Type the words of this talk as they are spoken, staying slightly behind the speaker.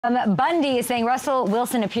Bundy is saying Russell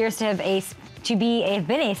Wilson appears to have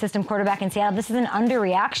been a system quarterback in Seattle. This is an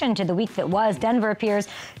underreaction to the week that was. Denver appears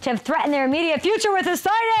to have threatened their immediate future with a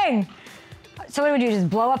signing. So what do we do? Just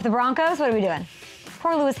blow up the Broncos? What are we doing?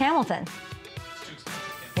 Poor Lewis Hamilton.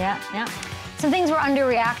 Yeah. Some things we're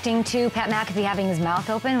underreacting to. Pat McAfee having his mouth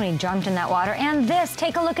open when he jumped in that water. And this,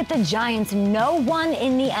 take a look at the Giants. No one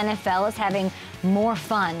in the NFL is having more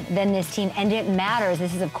fun than this team, and it matters.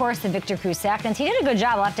 This is, of course, the Victor Cruz sackdance. He did a good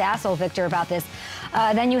job. I'll have to ask old Victor about this.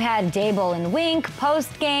 Then you had Dable and Wink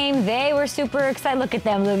post-game. They were super excited. Look at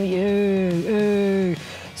them.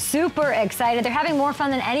 Super excited. They're having more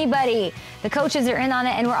fun than anybody. The coaches are in on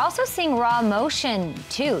it, and we're also seeing raw motion,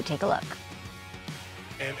 too. Take a look.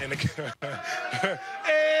 And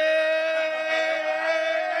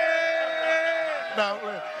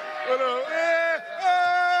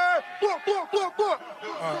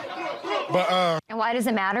and why does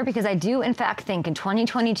it matter? Because I do, in fact, think in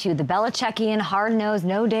 2022, the Belichickian, hard-nosed,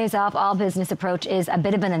 no days off, all business approach is a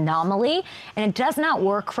bit of an anomaly, and it does not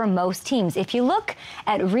work for most teams. If you look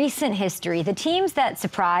at recent history, the teams that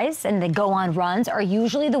surprise and they go on runs are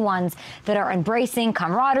usually the ones that are embracing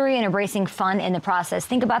camaraderie and embracing fun in the process.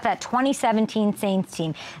 Think about that 2017 Saints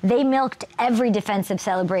team. They milked every defensive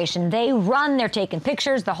celebration. They run, they're taking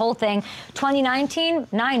pictures, the whole thing. 2019,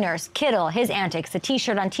 Niners, Kittle, his antics, the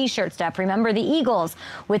T-shirt on T-shirt stuff. Remember the Eagles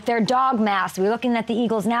with their dog masks. We're looking at the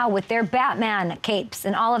Eagles now with their Batman capes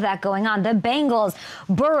and all of that going on. The Bengals,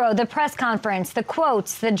 Burrow, the press conference, the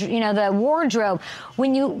quotes, the wardrobe.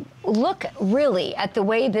 When you look really at the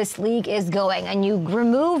way this league is going and you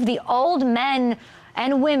remove the old men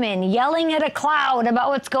and women yelling at a cloud about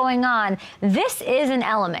what's going on, this is an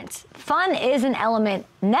element. Fun is an element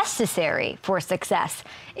necessary for success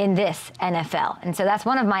in this NFL. And so that's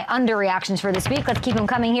one of my underreactions for this week. Let's keep them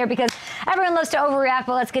coming here because everyone loves to overreact,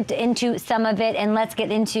 but let's get into some of it, and let's get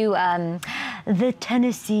into the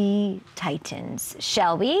Tennessee Titans,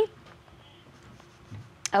 shall we?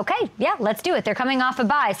 Okay, yeah, let's do it. They're coming off a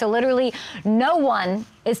bye, so literally no one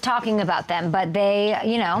is talking about them, but they,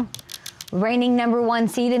 reigning #1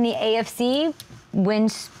 seed in the AFC,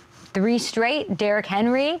 wins 3 straight. Derrick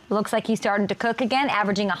Henry looks like he's starting to cook again,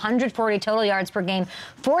 averaging 140 total yards per game,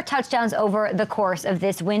 4 touchdowns over the course of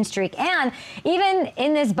this win streak. And even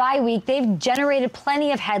in this bye week, they've generated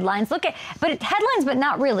plenty of headlines. Headlines, but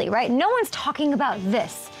not really, right? No one's talking about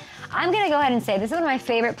this. I'm going to go ahead and say this is one of my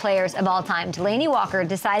favorite players of all time, Delanie Walker,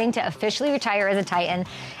 deciding to officially retire as a Titan.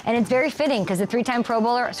 And it's very fitting because the 3-time Pro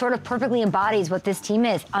Bowler sort of perfectly embodies what this team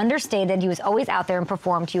is. Understated. He was always out there and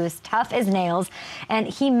performed. He was tough as nails. And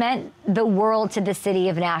he meant the world to the city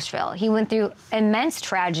of Nashville. He went through immense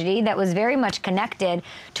tragedy that was very much connected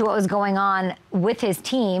to what was going on with his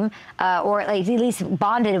team, or at least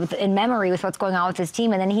bonded in memory with what's going on with his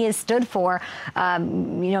team. And then he has stood for,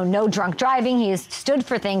 no drunk driving. He has stood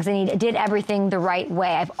for things, and he did everything the right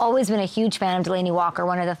way. I've always been a huge fan of Delanie Walker,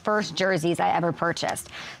 one of the first jerseys I ever purchased.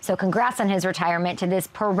 So congrats on his retirement to this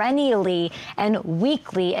perennially and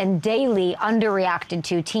weekly and daily underreacted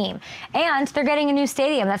to team. And they're getting a new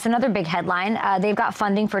stadium. That's another big headline. They've got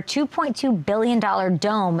funding for a $2.2 billion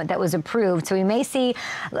dome that was approved. So we may see,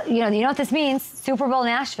 you know what this means? Super Bowl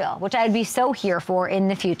Nashville, which I'd be so here for in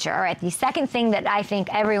the future. All right, the second thing that I think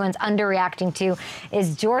everyone's underreacting to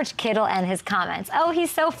is George Kittle and his comments. Oh,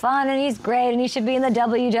 he's so fun and he's great and he should be in the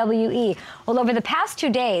WWE. Well, over the past 2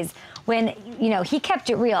 days, when, he kept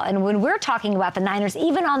it real. And when we're talking about the Niners,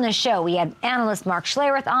 even on the show, we had analyst Mark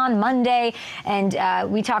Schlereth on Monday,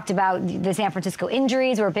 and we talked about the San Francisco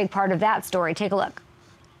injuries were a big part of that story. Take a look.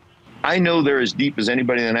 I know they're as deep as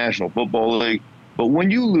anybody in the National Football League, but when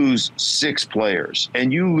you lose 6 players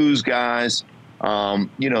and you lose guys, the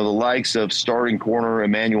likes of starting corner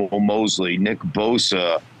Emmanuel Mosley, Nick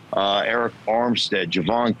Bosa, Eric Armstead,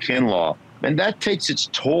 Javon Kinlaw, and that takes its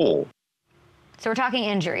toll. So we're talking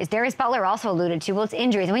injuries. Darius Butler also alluded to, it's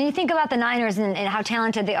injuries. And when you think about the Niners and how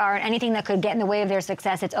talented they are and anything that could get in the way of their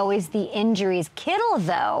success, it's always the injuries. Kittle,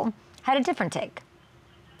 though, had a different take.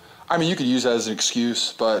 I mean, you could use that as an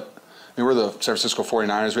excuse, but we're the San Francisco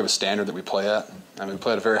 49ers. We have a standard that we play at. We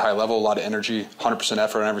play at a very high level, a lot of energy, 100%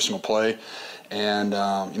 effort on every single play. And,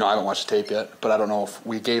 I haven't watched the tape yet, but I don't know if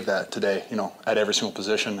we gave that today, at every single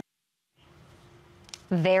position.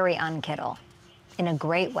 Very un-Kittle in a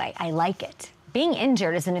great way. I like it. Being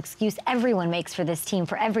injured is an excuse everyone makes for this team,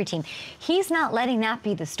 for every team. He's not letting that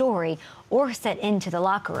be the story or set into the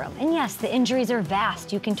locker room. And yes, the injuries are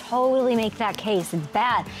vast. You can totally make that case. It's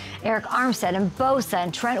bad. Eric Armstead and Bosa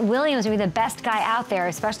and Trent Williams would be the best guy out there,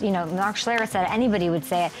 especially, Mark Schlereth said it, anybody would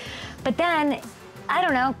say it. But then I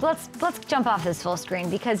don't know. Let's jump off this full screen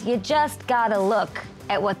because you just gotta look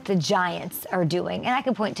at what the Giants are doing. And I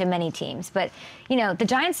could point to many teams, but you know, the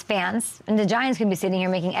Giants fans and the Giants could be sitting here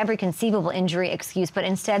making every conceivable injury excuse, but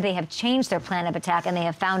instead they have changed their plan of attack and they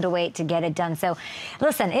have found a way to get it done. So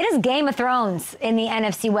listen, it is Game of Thrones in the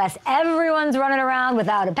NFC West. Everyone's running around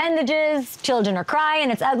without appendages. Children are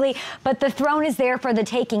crying. It's ugly, but the throne is there for the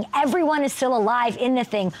taking. Everyone is still alive in the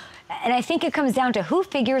thing. And I think it comes down to who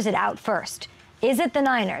figures it out first. Is it the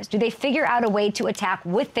Niners? Do they figure out a way to attack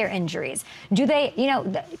with their injuries? Do they, you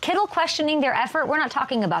know, Kittle questioning their effort? We're not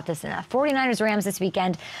talking about this enough. 49ers-Rams this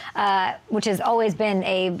weekend, which has always been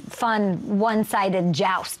a fun, one-sided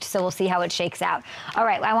joust. So we'll see how it shakes out. All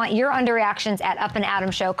right, I want your underreactions at Up and Adam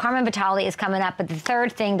Show. Carmen Vitale is coming up, but the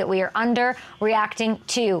third thing that we are underreacting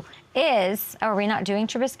to is, oh, are we not doing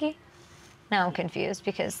Trubisky? No, I'm confused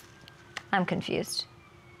because I'm confused.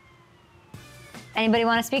 Anybody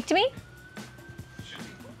want to speak to me?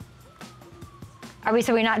 Are we,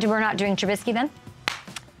 so we're not doing Trubisky then?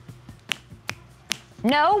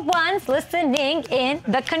 No one's listening in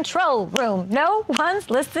the control room. No one's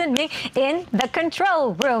listening in the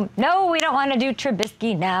control room. No, we don't want to do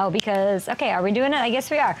Trubisky now because, okay, are we doing it? I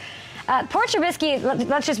guess we are. Poor Trubisky,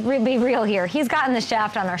 let's just be real here. He's gotten the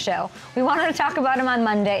shaft on our show. We wanted to talk about him on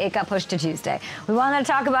Monday. It got pushed to Tuesday. We wanted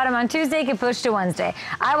to talk about him on Tuesday. It got pushed to Wednesday.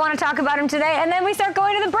 I want to talk about him today, and then we start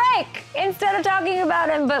going to the break instead of talking about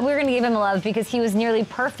him. But we're going to give him love because he was nearly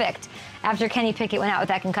perfect after Kenny Pickett went out with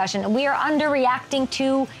that concussion. We are underreacting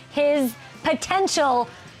to his potential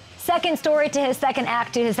second story, to his second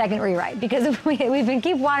act, to his second rewrite, because we've been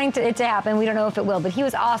keep wanting it to happen. We don't know if it will, but he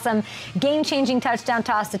was awesome. Game-changing touchdown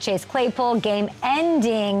toss to Chase Claypool.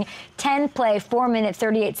 Game-ending 10-play, 4-minute,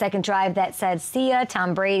 38-second drive that said, "See ya,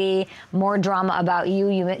 Tom Brady. More drama about you."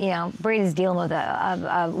 You know, Brady's dealing with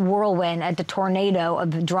a whirlwind, a tornado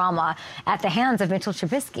of drama at the hands of Mitchell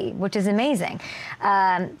Trubisky, which is amazing.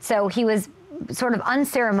 So he was sort of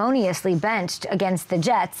unceremoniously benched against the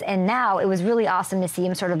Jets, and now it was really awesome to see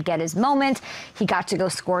him sort of get his moment. He got to go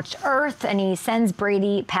scorched earth, and he sends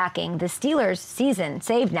Brady packing. The Steelers' season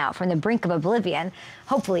saved now from the brink of oblivion,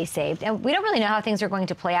 hopefully saved. And we don't really know how things are going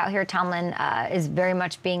to play out here. Tomlin is very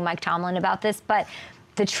much being Mike Tomlin about this, but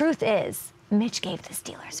the truth is Mitch gave the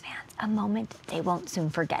Steelers fans a moment they won't soon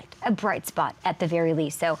forget, a bright spot at the very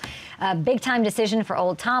least. So a big-time decision for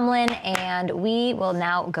old Tomlin, and we will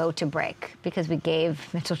now go to break because we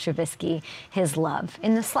gave Mitchell Trubisky his love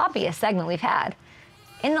in the sloppiest segment we've had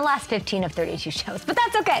in the last 15 of 32 shows. But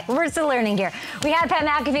that's okay. We're still learning here. We had Pat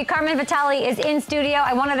McAfee. Carmen Vitale is in studio.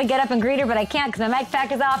 I wanted to get up and greet her, but I can't because my mic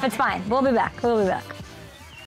pack is off. It's fine. We'll be back. We'll be back.